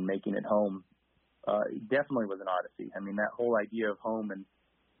and making it home definitely was an odyssey. I mean, that whole idea of home and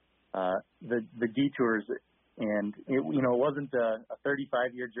the detours, and it wasn't a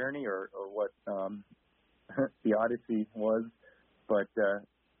 35-year journey or what the Odyssey was, but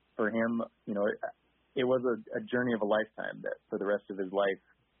for him, it was a journey of a lifetime that for the rest of his life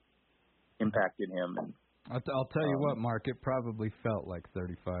impacted him. And I'll tell you what, Mark, it probably felt like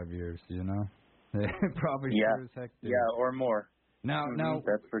 35 years, It probably sure as heck did. Yeah, or more. Now,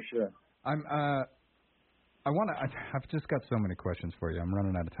 that's for sure. I've just got so many questions for you. I'm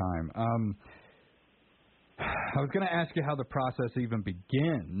running out of time. I was going to ask you how the process even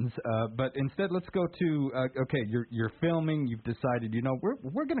begins, but instead let's go to you're filming. You've decided,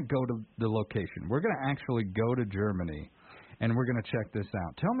 we're going to go to the location. We're going to actually go to Germany, and we're going to check this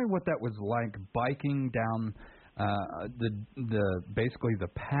out. Tell me what that was like biking down basically the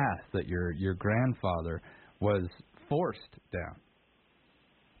path that your grandfather was forced down.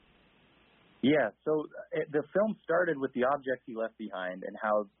 Yeah, so the film started with the objects he left behind and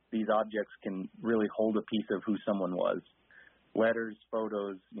how these objects can really hold a piece of who someone was. Letters,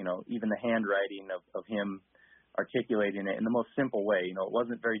 photos, even the handwriting of him articulating it in the most simple way. It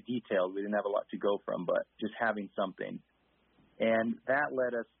wasn't very detailed. We didn't have a lot to go from, but just having something. And that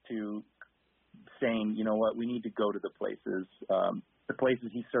led us to saying, we need to go to the places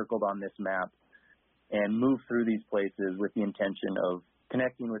he circled on this map, and move through these places with the intention of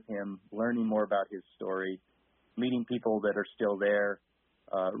connecting with him, learning more about his story, meeting people that are still there,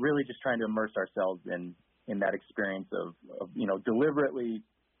 really just trying to immerse ourselves in that experience of deliberately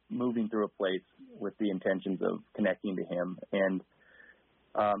moving through a place with the intentions of connecting to him. And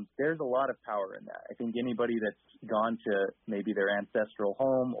there's a lot of power in that. I think anybody that's gone to maybe their ancestral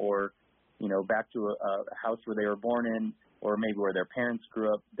home or, back to a house where they were born in, or maybe where their parents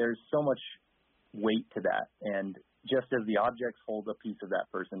grew up, there's so much weight to that. And just as the objects hold a piece of that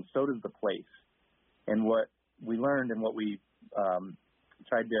person, so does the place. And what we learned and what we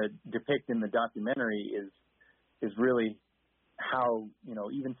tried to depict in the documentary is really how,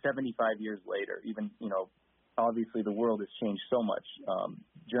 even 75 years later, even, obviously the world has changed so much.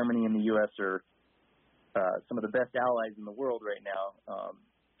 Germany and the U.S. are some of the best allies in the world right now.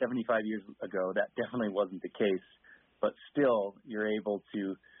 75 years ago, that definitely wasn't the case. But still, you're able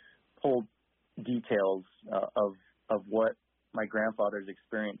to pull details of what my grandfather's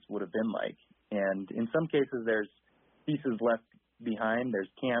experience would have been like. And in some cases, there's pieces left behind. There's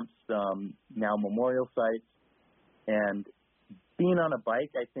camps, now memorial sites. And being on a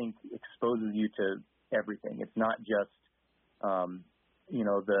bike, I think, exposes you to everything. It's not just,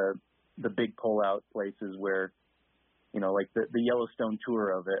 the big pull-out places where, like the Yellowstone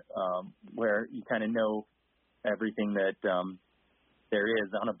tour of it, where you kind of know everything that there is.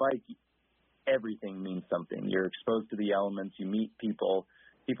 On a bike, everything means something. You're exposed to the elements. You meet people.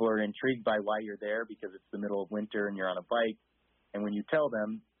 People are intrigued by why you're there because it's the middle of winter and you're on a bike. And when you tell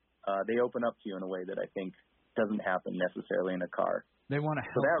them, they open up to you in a way that I think doesn't happen necessarily in a car. They want to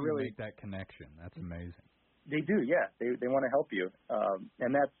help you make that connection. That's amazing. They do, yeah. They want to help you.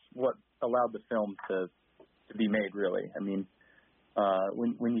 And that's what allowed the film to be made, really. I mean,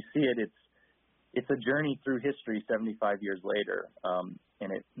 when you see it, it's a journey through history 75 years later. And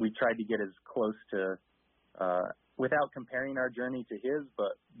we tried to get as close to, without comparing our journey to his,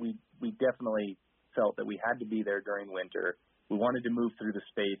 but we definitely felt that we had to be there during winter. We wanted to move through the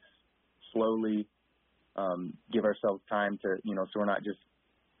space slowly, give ourselves time to, so we're not just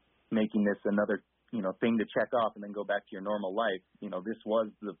making this another, thing to check off and then go back to your normal life. This was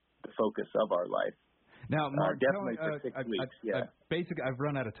the focus of our life. Now, Mark, definitely for 6 weeks. Yeah. Basically, I've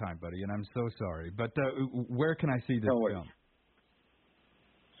run out of time, buddy, and I'm so sorry. But where can I see this film?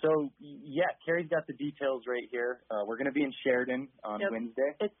 So, Carrie's got the details right here. We're going to be in Sheridan on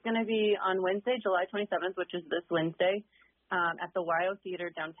Wednesday. It's going to be on Wednesday, July 27th, which is this Wednesday, at the YO Theater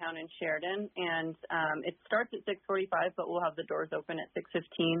downtown in Sheridan. And it starts at 6:45, but we'll have the doors open at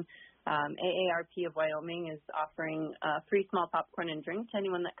 6:15. AARP of Wyoming is offering free small popcorn and drink to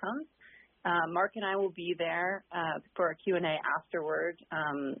anyone that comes. Mark and I will be there for a Q&A afterward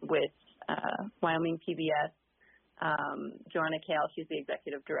with Wyoming PBS. Joanna Kale, she's the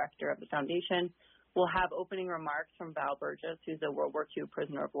executive director of the foundation. We'll have opening remarks from Val Burgess, who's a World War II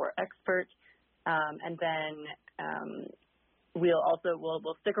prisoner of war expert. And then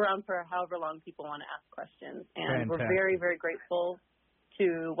we'll stick around for however long people want to ask questions. And We're very, very grateful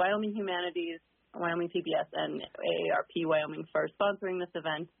to Wyoming Humanities, Wyoming PBS, and AARP Wyoming for sponsoring this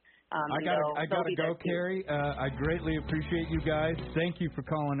event. I gotta go, Carrie. I greatly appreciate you guys. Thank you for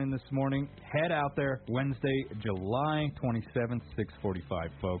calling in this morning. Head out there Wednesday, July 27th,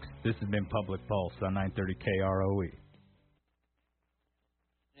 6:45, folks. This has been Public Pulse on 930 KROE.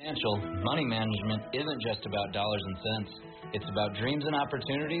 Financial money management isn't just about dollars and cents. It's about dreams and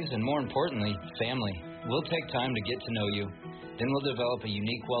opportunities, and more importantly, family. We'll take time to get to know you. Then we'll develop a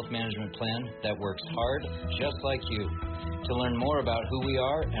unique wealth management plan that works hard, just like you. To learn more about who we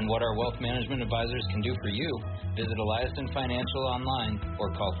are and what our wealth management advisors can do for you, visit Eliaston Financial online or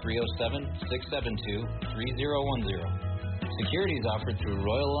call 307-672-3010. Securities offered through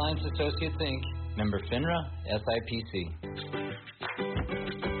Royal Alliance Associates, Inc., member FINRA, SIPC.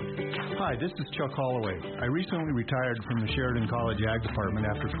 Hi, this is Chuck Holloway. I recently retired from the Sheridan College Ag Department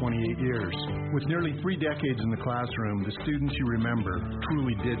after 28 years. With nearly 3 decades in the classroom, the students you remember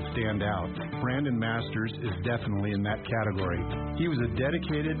truly did stand out. Brandon Masters is definitely in that category. He was a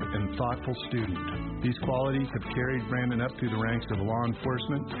dedicated and thoughtful student. These qualities have carried Brandon up through the ranks of law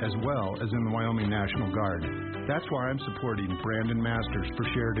enforcement as well as in the Wyoming National Guard. That's why I'm supporting Brandon Masters for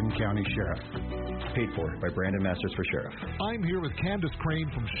Sheridan County Sheriff. Paid for by Brandon Masters for Sheriff. I'm here with Candace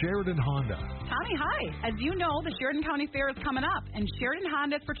Crane from Sheridan Honda. Tommy, hi. As you know, the Sheridan County Fair is coming up, and Sheridan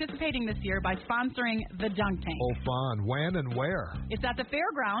Honda is participating this year by sponsoring the Dunk Tank. Oh, fun. When and where? It's at the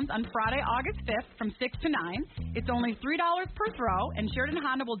fairgrounds on Friday, August 5th from 6 to 9. It's only $3 per throw, and Sheridan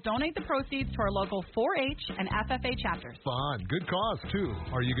Honda will donate the proceeds to our local 4-H and FFA chapters. Fun. Good cause, too.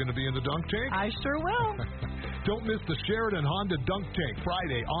 Are you going to be in the Dunk Tank? I sure will. Don't miss the Sheridan Honda Dunk Tank,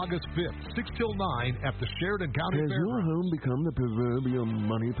 Friday, August 5th, 6 till 9 at the Sheridan County Fair. Has your home become the proverbial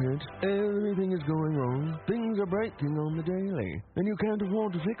money pit? Everything is going wrong. Things are breaking on the daily, and you can't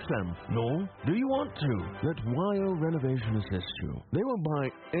afford to fix them. Nor do you want to. Let YO Renovation assist you. They will buy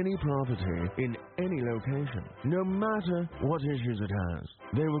any property in any location, no matter what issues it has.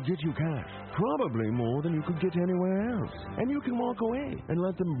 They will get you cash, probably more than you could get anywhere else. And you can walk away and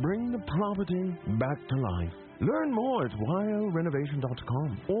let them bring the property back to life. Learn more at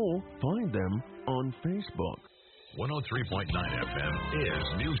YORenovation.com or find them on Facebook. 103.9 FM is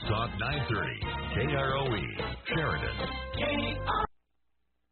News Talk 930, KROE, Sheridan.